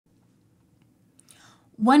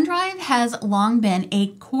OneDrive has long been a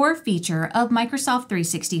core feature of Microsoft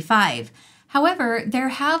 365. However, there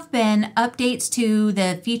have been updates to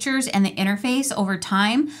the features and the interface over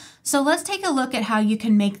time, so let's take a look at how you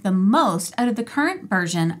can make the most out of the current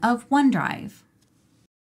version of OneDrive.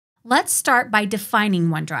 Let's start by defining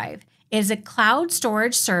OneDrive. It is a cloud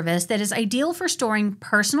storage service that is ideal for storing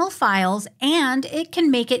personal files, and it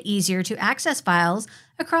can make it easier to access files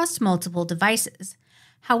across multiple devices.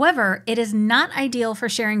 However, it is not ideal for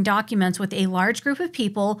sharing documents with a large group of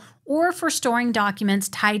people or for storing documents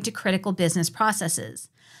tied to critical business processes.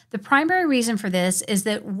 The primary reason for this is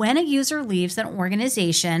that when a user leaves an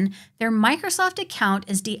organization, their Microsoft account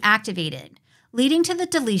is deactivated, leading to the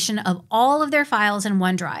deletion of all of their files in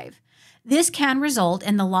OneDrive. This can result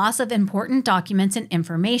in the loss of important documents and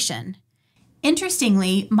information.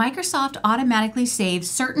 Interestingly, Microsoft automatically saves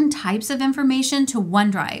certain types of information to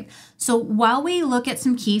OneDrive. So while we look at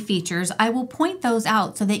some key features, I will point those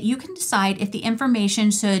out so that you can decide if the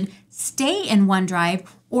information should stay in OneDrive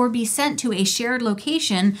or be sent to a shared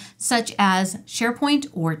location such as SharePoint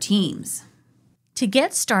or Teams. To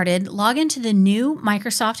get started, log into the new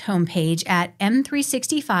Microsoft homepage at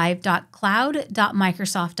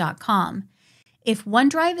m365.cloud.microsoft.com. If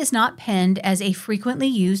OneDrive is not pinned as a frequently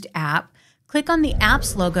used app, click on the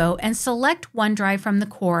Apps logo and select OneDrive from the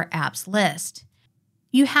Core Apps list.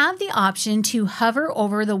 You have the option to hover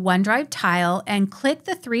over the OneDrive tile and click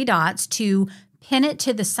the three dots to pin it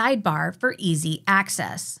to the sidebar for easy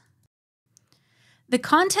access. The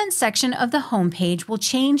Content section of the homepage will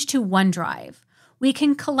change to OneDrive. We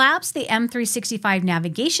can collapse the M365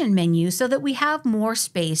 navigation menu so that we have more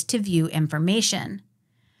space to view information.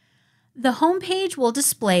 The homepage will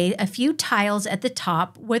display a few tiles at the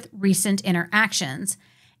top with recent interactions,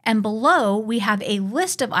 and below we have a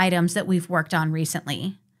list of items that we've worked on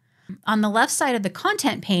recently. On the left side of the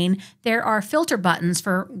content pane, there are filter buttons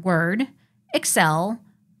for Word, Excel,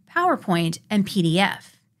 PowerPoint, and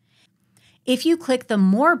PDF. If you click the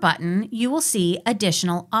More button, you will see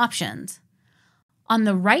additional options. On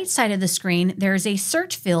the right side of the screen, there is a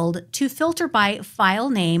search field to filter by file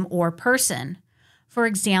name or person. For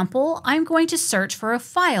example, I'm going to search for a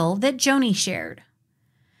file that Joni shared.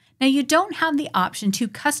 Now, you don't have the option to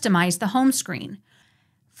customize the home screen.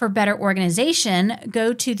 For better organization,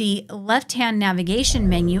 go to the left-hand navigation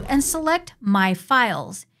menu and select My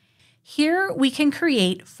Files. Here, we can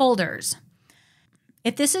create folders.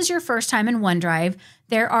 If this is your first time in OneDrive,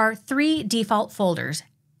 there are three default folders: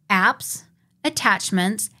 Apps,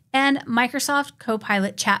 Attachments, and Microsoft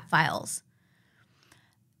Copilot chat files.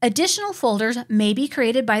 Additional folders may be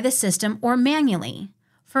created by the system or manually.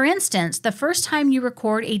 For instance, the first time you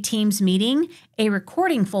record a Teams meeting, a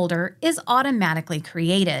recording folder is automatically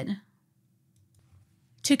created.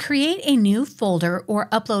 To create a new folder or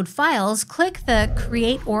upload files, click the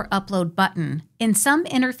Create or Upload button. In some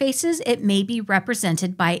interfaces, it may be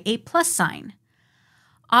represented by a plus sign.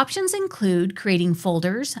 Options include creating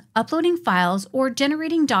folders, uploading files, or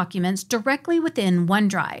generating documents directly within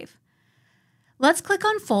OneDrive. Let's click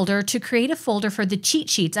on Folder to create a folder for the cheat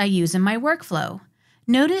sheets I use in my workflow.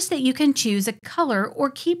 Notice that you can choose a color or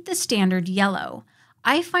keep the standard yellow.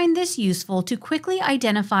 I find this useful to quickly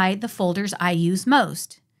identify the folders I use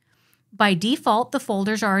most. By default, the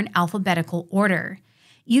folders are in alphabetical order.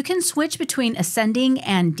 You can switch between ascending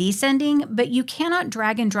and descending, but you cannot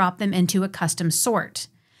drag and drop them into a custom sort.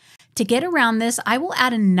 To get around this, I will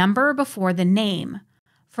add a number before the name.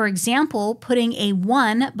 For example, putting a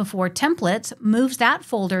 1 before templates moves that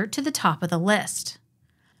folder to the top of the list.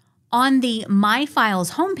 On the My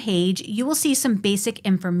Files homepage, you will see some basic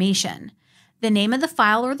information: the name of the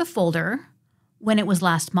file or the folder, when it was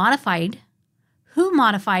last modified, who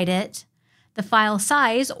modified it, the file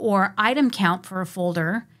size or item count for a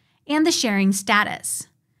folder, and the sharing status.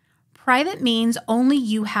 Private means only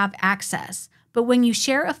you have access, but when you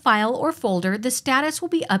share a file or folder, the status will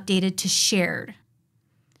be updated to shared.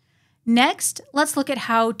 Next, let's look at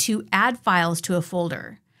how to add files to a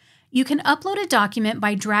folder. You can upload a document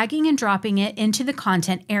by dragging and dropping it into the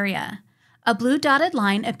content area. A blue dotted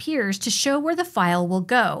line appears to show where the file will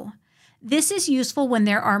go. This is useful when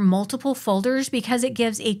there are multiple folders because it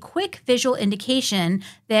gives a quick visual indication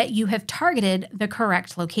that you have targeted the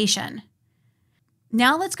correct location.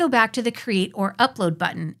 Now let's go back to the Create or Upload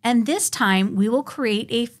button, and this time we will create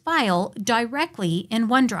a file directly in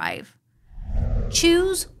OneDrive.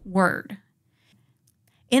 Choose Word.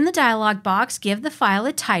 In the dialog box, give the file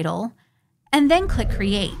a title, and then click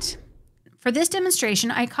Create. For this demonstration,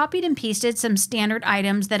 I copied and pasted some standard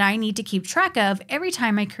items that I need to keep track of every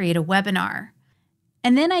time I create a webinar.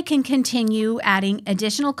 And then I can continue adding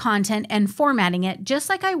additional content and formatting it just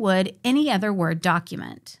like I would any other Word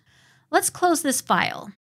document. Let's close this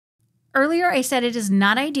file. Earlier, I said it is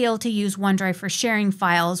not ideal to use OneDrive for sharing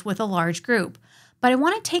files with a large group, but I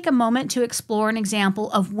want to take a moment to explore an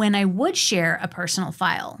example of when I would share a personal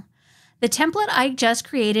file. The template I just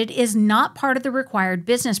created is not part of the required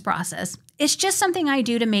business process. It's just something I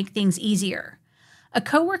do to make things easier. A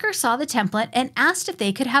coworker saw the template and asked if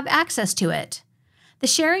they could have access to it. The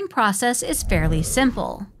sharing process is fairly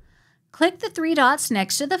simple. Click the three dots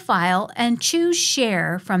next to the file and choose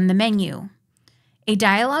Share from the menu. A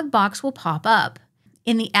dialog box will pop up.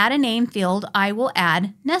 In the Add a Name field, I will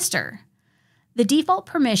add Nestor. The default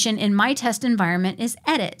permission in my test environment is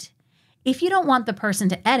Edit. If you don't want the person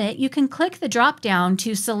to edit, you can click the drop-down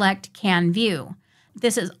to select Can View.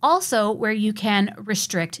 This is also where you can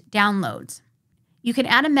restrict downloads. You can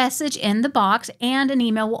add a message in the box and an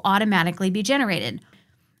email will automatically be generated.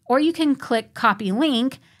 Or you can click Copy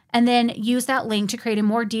Link and then use that link to create a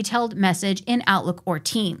more detailed message in Outlook or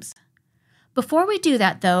Teams. Before we do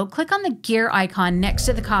that though, click on the gear icon next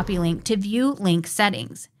to the copy link to view link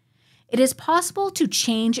settings. It is possible to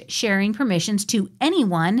change sharing permissions to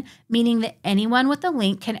anyone, meaning that anyone with the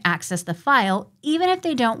link can access the file even if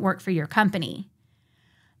they don't work for your company.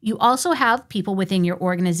 You also have people within your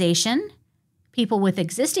organization, people with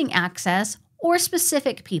existing access, or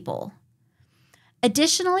specific people.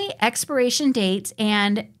 Additionally, expiration dates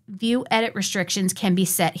and view edit restrictions can be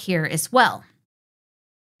set here as well.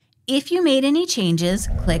 If you made any changes,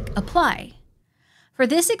 click Apply. For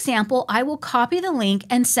this example, I will copy the link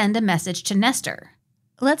and send a message to Nestor.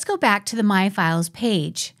 Let's go back to the My Files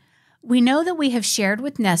page. We know that we have shared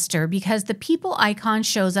with Nestor because the people icon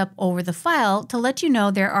shows up over the file to let you know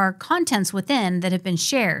there are contents within that have been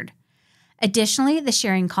shared. Additionally, the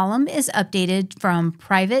sharing column is updated from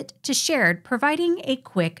private to shared, providing a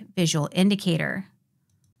quick visual indicator.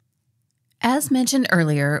 As mentioned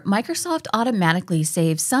earlier, Microsoft automatically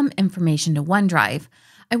saves some information to OneDrive.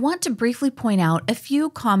 I want to briefly point out a few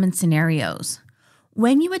common scenarios.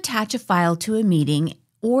 When you attach a file to a meeting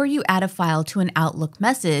or you add a file to an Outlook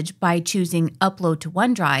message by choosing Upload to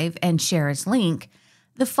OneDrive and Share as Link,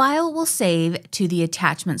 the file will save to the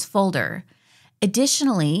Attachments folder.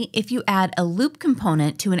 Additionally, if you add a loop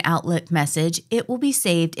component to an Outlook message, it will be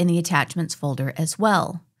saved in the Attachments folder as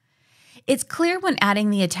well. It's clear when adding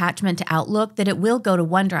the attachment to Outlook that it will go to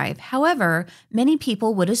OneDrive. However, many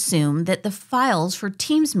people would assume that the files for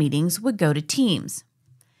Teams meetings would go to Teams.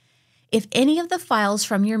 If any of the files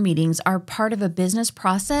from your meetings are part of a business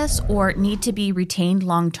process or need to be retained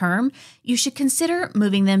long-term, you should consider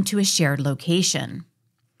moving them to a shared location.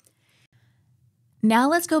 Now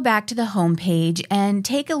let's go back to the home page and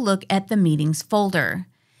take a look at the Meetings folder.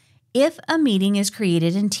 If a meeting is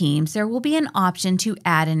created in Teams, there will be an option to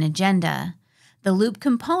add an agenda. The loop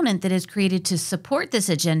component that is created to support this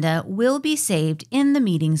agenda will be saved in the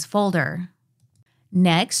Meetings folder.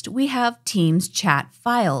 Next, we have Teams chat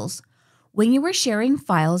files. When you are sharing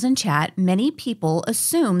files in chat, many people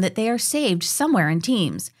assume that they are saved somewhere in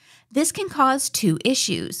Teams. This can cause two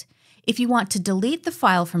issues. If you want to delete the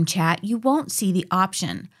file from chat, you won't see the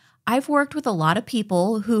option. I've worked with a lot of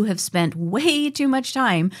people who have spent way too much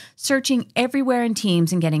time searching everywhere in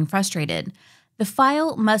Teams and getting frustrated. The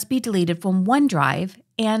file must be deleted from OneDrive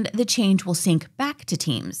and the change will sync back to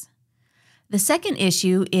Teams. The second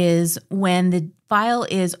issue is when the file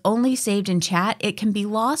is only saved in chat, it can be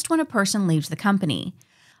lost when a person leaves the company.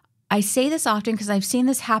 I say this often because I've seen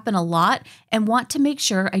this happen a lot and want to make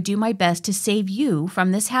sure I do my best to save you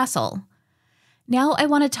from this hassle. Now I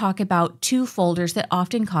want to talk about two folders that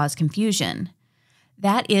often cause confusion.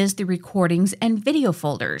 That is the recordings and video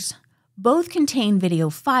folders. Both contain video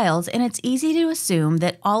files and it's easy to assume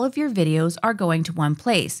that all of your videos are going to one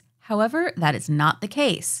place. However, that is not the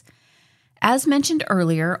case. As mentioned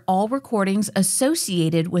earlier, all recordings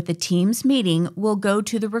associated with the Teams meeting will go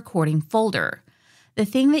to the recording folder. The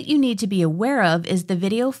thing that you need to be aware of is the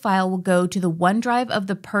video file will go to the OneDrive of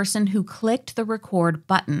the person who clicked the record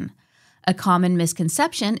button. A common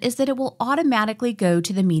misconception is that it will automatically go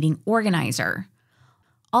to the meeting organizer.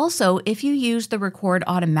 Also, if you use the record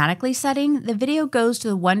automatically setting, the video goes to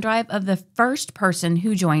the OneDrive of the first person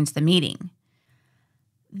who joins the meeting.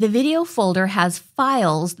 The video folder has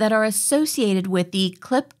files that are associated with the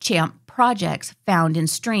Clipchamp projects found in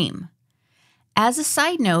Stream. As a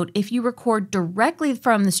side note, if you record directly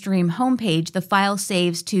from the Stream homepage, the file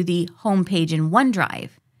saves to the homepage in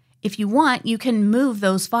OneDrive. If you want, you can move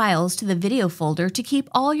those files to the video folder to keep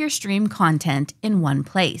all your Stream content in one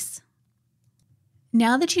place.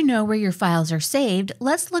 Now that you know where your files are saved,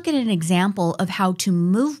 let's look at an example of how to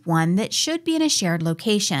move one that should be in a shared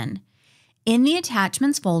location. In the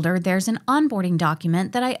Attachments folder, there's an onboarding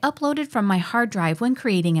document that I uploaded from my hard drive when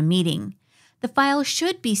creating a meeting. The file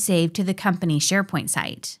should be saved to the company SharePoint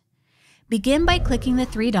site. Begin by clicking the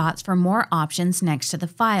three dots for more options next to the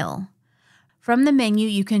file. From the menu,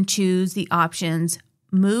 you can choose the options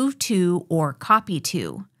Move to or Copy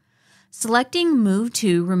to. Selecting Move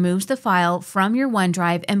to removes the file from your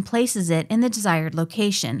OneDrive and places it in the desired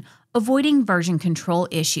location, avoiding version control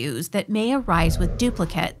issues that may arise with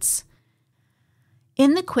duplicates.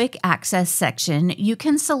 In the Quick Access section, you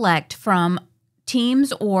can select from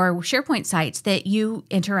Teams or SharePoint sites that you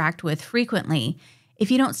interact with frequently.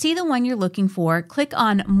 If you don't see the one you're looking for, click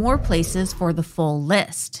on More Places for the full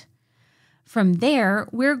list. From there,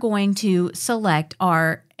 we're going to select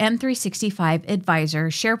our M365 Advisor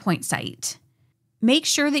SharePoint site. Make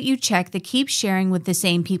sure that you check the Keep Sharing with the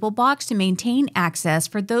Same People box to maintain access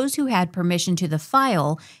for those who had permission to the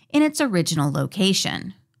file in its original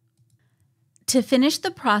location. To finish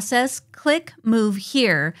the process, click Move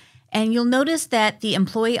Here, and you'll notice that the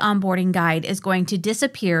Employee Onboarding Guide is going to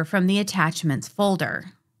disappear from the Attachments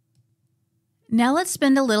folder. Now let's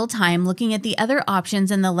spend a little time looking at the other options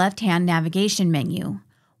in the left-hand navigation menu.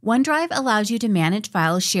 OneDrive allows you to manage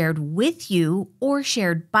files shared with you or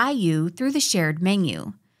shared by you through the Shared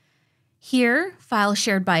menu. Here, files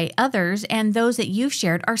shared by others and those that you've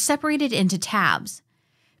shared are separated into tabs.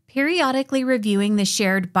 Periodically reviewing the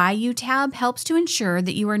Shared by You tab helps to ensure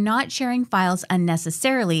that you are not sharing files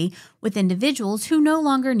unnecessarily with individuals who no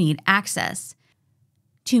longer need access.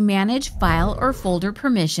 To manage file or folder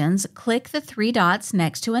permissions, click the three dots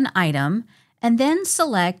next to an item and then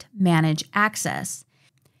select Manage Access.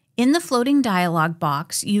 In the floating dialog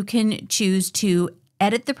box, you can choose to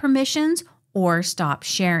edit the permissions or stop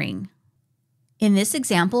sharing. In this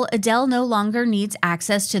example, Adele no longer needs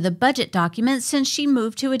access to the budget document since she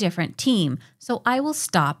moved to a different team, so I will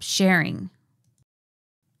stop sharing.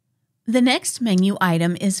 The next menu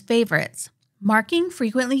item is Favorites. Marking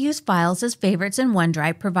frequently used files as favorites in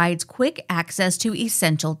OneDrive provides quick access to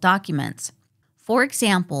essential documents. For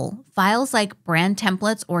example, files like brand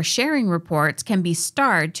templates or sharing reports can be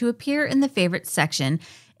starred to appear in the Favorites section,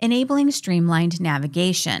 enabling streamlined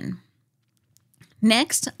navigation.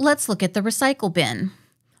 Next, let's look at the Recycle bin.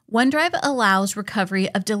 OneDrive allows recovery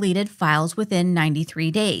of deleted files within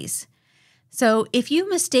 93 days. So if you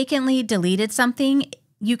mistakenly deleted something,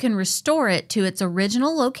 you can restore it to its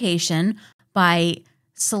original location by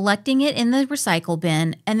selecting it in the Recycle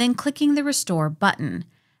bin and then clicking the Restore button.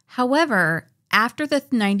 However, after the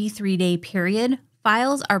 93-day period,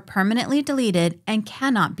 files are permanently deleted and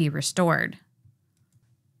cannot be restored.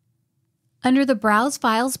 Under the Browse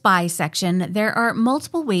Files By section, there are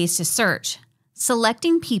multiple ways to search.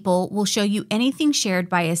 Selecting People will show you anything shared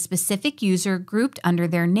by a specific user grouped under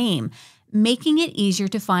their name, making it easier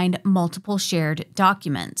to find multiple shared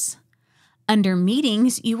documents. Under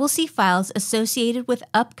Meetings, you will see files associated with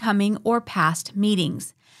upcoming or past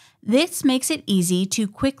meetings. This makes it easy to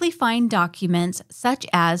quickly find documents such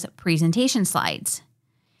as presentation slides.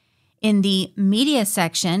 In the Media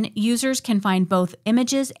section, users can find both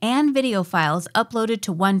images and video files uploaded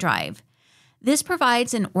to OneDrive. This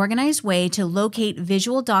provides an organized way to locate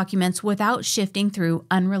visual documents without shifting through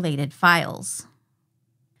unrelated files.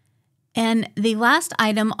 And the last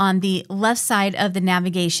item on the left side of the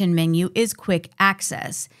navigation menu is Quick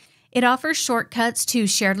Access. It offers shortcuts to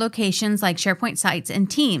shared locations like SharePoint sites and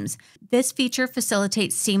Teams. This feature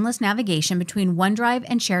facilitates seamless navigation between OneDrive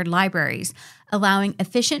and shared libraries, allowing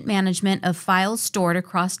efficient management of files stored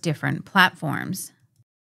across different platforms.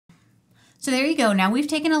 So there you go. Now we've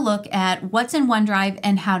taken a look at what's in OneDrive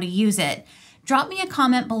and how to use it. Drop me a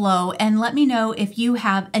comment below and let me know if you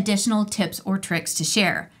have additional tips or tricks to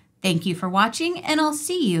share. Thank you for watching, and I'll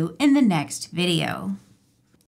see you in the next video.